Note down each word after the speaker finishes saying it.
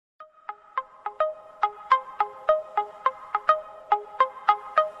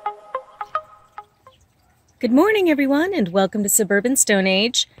Good morning, everyone, and welcome to Suburban Stone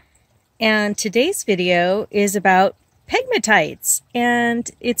Age. And today's video is about pegmatites.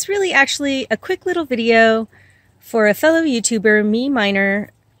 And it's really actually a quick little video for a fellow YouTuber, meMiner,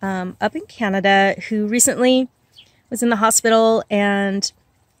 up in Canada, who recently was in the hospital. And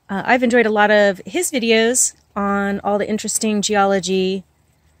I've enjoyed a lot of his videos on all the interesting geology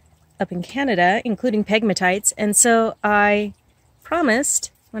up in Canada, including pegmatites. And so I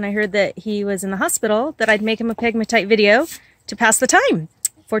promised, when I heard that he was in the hospital, that I'd make him a pegmatite video to pass the time.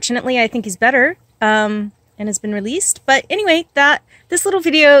 Fortunately, I think he's better and has been released. But anyway, this little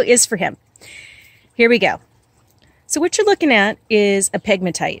video is for him. Here we go. So what you're looking at is a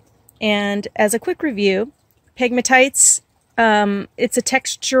pegmatite. And as a quick review, pegmatites, it's a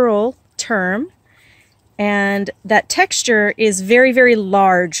textural term. And that texture is very, very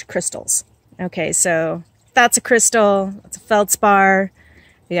large crystals. Okay, so that's a crystal, that's a feldspar.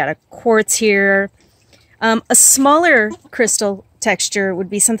 We got a quartz here. A smaller crystal texture would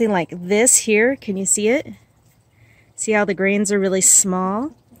be something like this here. Can you see it? See how the grains are really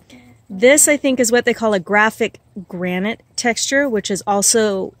small? This, I think, is what they call a graphic granite texture, which is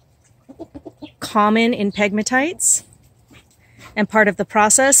also common in pegmatites and part of the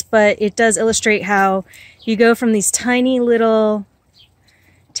process, but it does illustrate how you go from these tiny little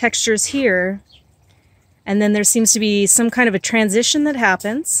textures here, and then there seems to be some kind of a transition that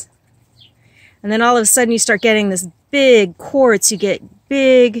happens. And then all of a sudden you start getting this big quartz. You get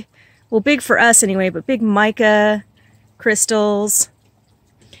big, well, big for us anyway, but big mica crystals.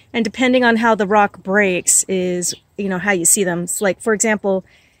 And depending on how the rock breaks is, you know, how you see them. It's like, for example,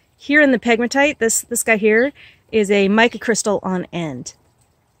 here in the pegmatite, this guy here is a mica crystal on end.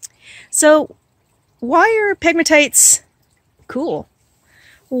 So why are pegmatites cool?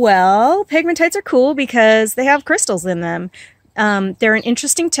 Well, pegmatites are cool because they have crystals in them. They're an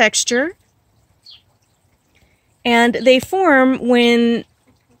interesting texture, and they form when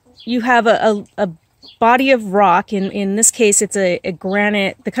you have a body of rock. In this case, it's a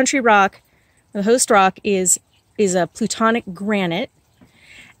granite. The country rock, the host rock, is a plutonic granite,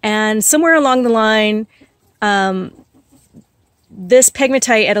 and somewhere along the line, this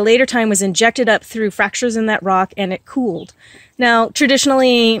pegmatite at a later time was injected up through fractures in that rock, and it cooled. Now,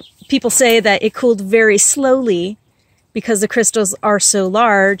 traditionally, people say that it cooled very slowly because the crystals are so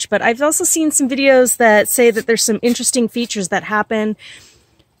large, but I've also seen some videos that say that there's some interesting features that happen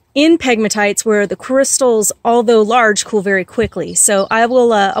in pegmatites where the crystals, although large, cool very quickly. So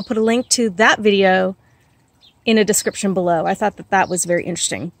I'll put a link to that video in a description below. I thought that was very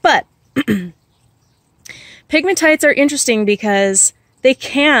interesting. But pegmatites are interesting because they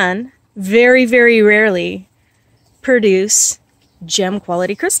can very, very rarely produce gem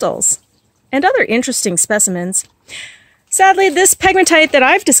quality crystals and other interesting specimens. Sadly, this pegmatite that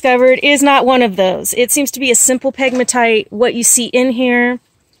I've discovered is not one of those. It seems to be a simple pegmatite. What you see in here,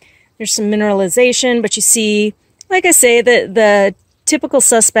 there's some mineralization, but you see, like I say, the typical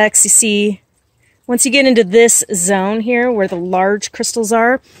suspects. You see, once you get into this zone here where the large crystals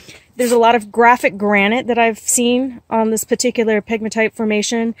are, there's a lot of graphic granite that I've seen on this particular pegmatite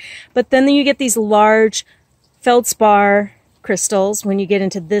formation. But then you get these large feldspar crystals when you get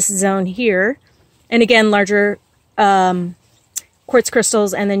into this zone here. And again, larger quartz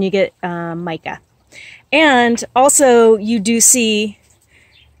crystals, and then you get mica. And also you do see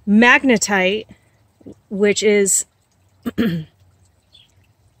magnetite, which is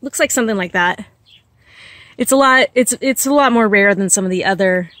looks like something like that. It's a lot more rare than some of the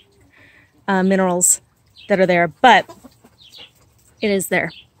other minerals that are there, but it is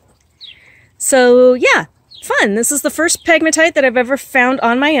there. So yeah, fun. This is the first pegmatite that I've ever found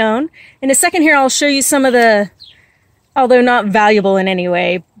on my own. In a second here, I'll show you some of the, although not valuable in any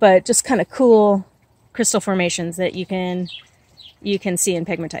way, but just kind of cool crystal formations that you can see in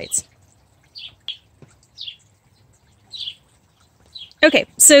pegmatites. Okay,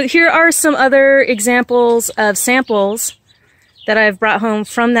 so here are some other examples of samples that I've brought home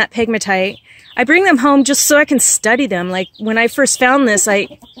from that pegmatite. I bring them home just so I can study them. Like when I first found this,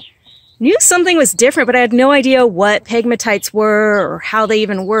 I knew something was different, but I had no idea what pegmatites were or how they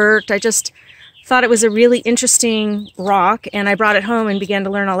even worked. I just thought it was a really interesting rock, and I brought it home and began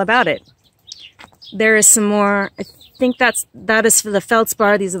to learn all about it. There is some more. I think that is for the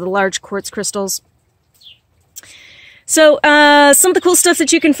feldspar. These are the large quartz crystals. So some of the cool stuff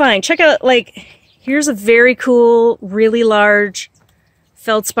that you can find. Check out, like, here's a very cool, really large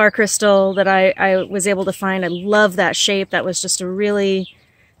feldspar crystal that I was able to find. I love that shape. That was just a really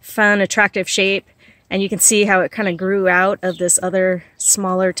fun, attractive shape. And you can see how it kind of grew out of this other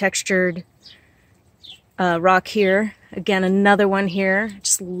smaller textured rock here. Again, another one here.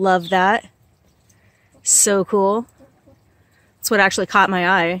 Just love that. So cool. That's what actually caught my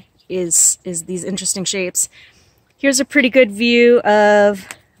eye, is these interesting shapes. Here's a pretty good view of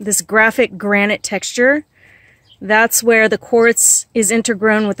this graphic granite texture. That's where the quartz is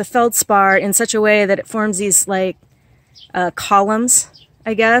intergrown with the feldspar in such a way that it forms these like columns,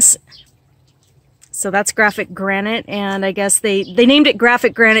 I guess. So that's graphic granite, and I guess they named it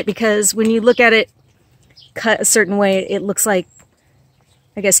graphic granite because when you look at it cut a certain way, it looks like,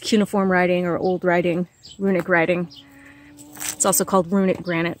 I guess, cuneiform writing or old writing, runic writing. It's also called runic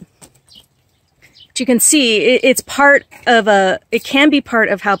granite. But you can see it's part of it can be part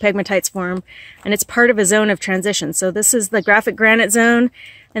of how pegmatites form, and it's part of a zone of transition. So this is the graphic granite zone,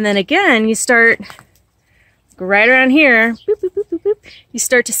 and then again you start right around here, boop, boop, boop, boop, boop, you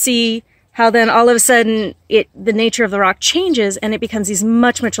start to see how then all of a sudden the nature of the rock changes and it becomes these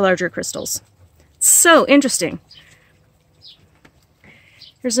much, much larger crystals. So interesting.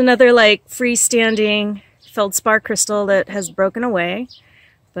 Here's another like freestanding feldspar crystal that has broken away,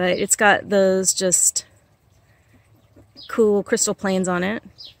 but it's got those just cool crystal planes on it.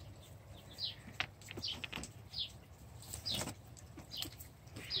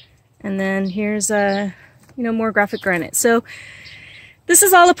 And then here's more graphic granite. So this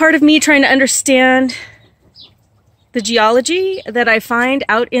is all a part of me trying to understand the geology that I find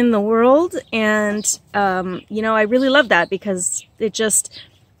out in the world, and I really love that because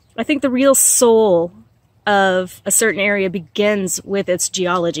I think the real soul of a certain area begins with its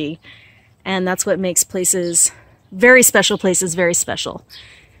geology, and that's what makes places, very special,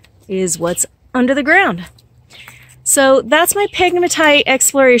 is what's under the ground. So that's my pegmatite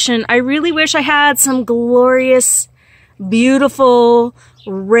exploration. I really wish I had some glorious, beautiful,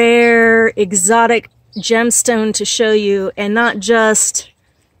 rare, exotic gemstone to show you, and not just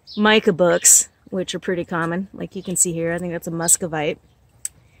mica books, which are pretty common, like you can see here. I think that's a muscovite.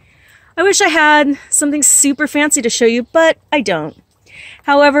 I wish I had something super fancy to show you, but I don't.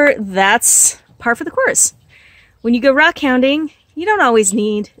 However, that's par for the course. When you go rock hounding, you don't always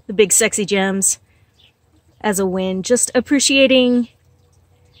need the big sexy gems as a win. Just appreciating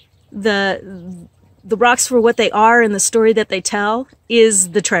the rocks for what they are and the story that they tell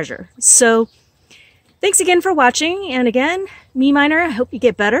is the treasure. So thanks again for watching, and again, meMiner, I hope you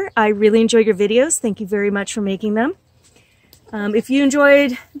get better. I really enjoy your videos. Thank you very much for making them. If you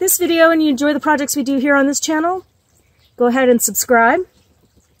enjoyed this video and you enjoy the projects we do here on this channel, go ahead and subscribe.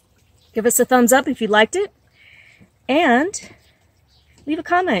 Give us a thumbs up if you liked it, and leave a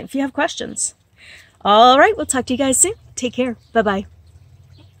comment if you have questions. All right, we'll talk to you guys soon. Take care. Bye-bye.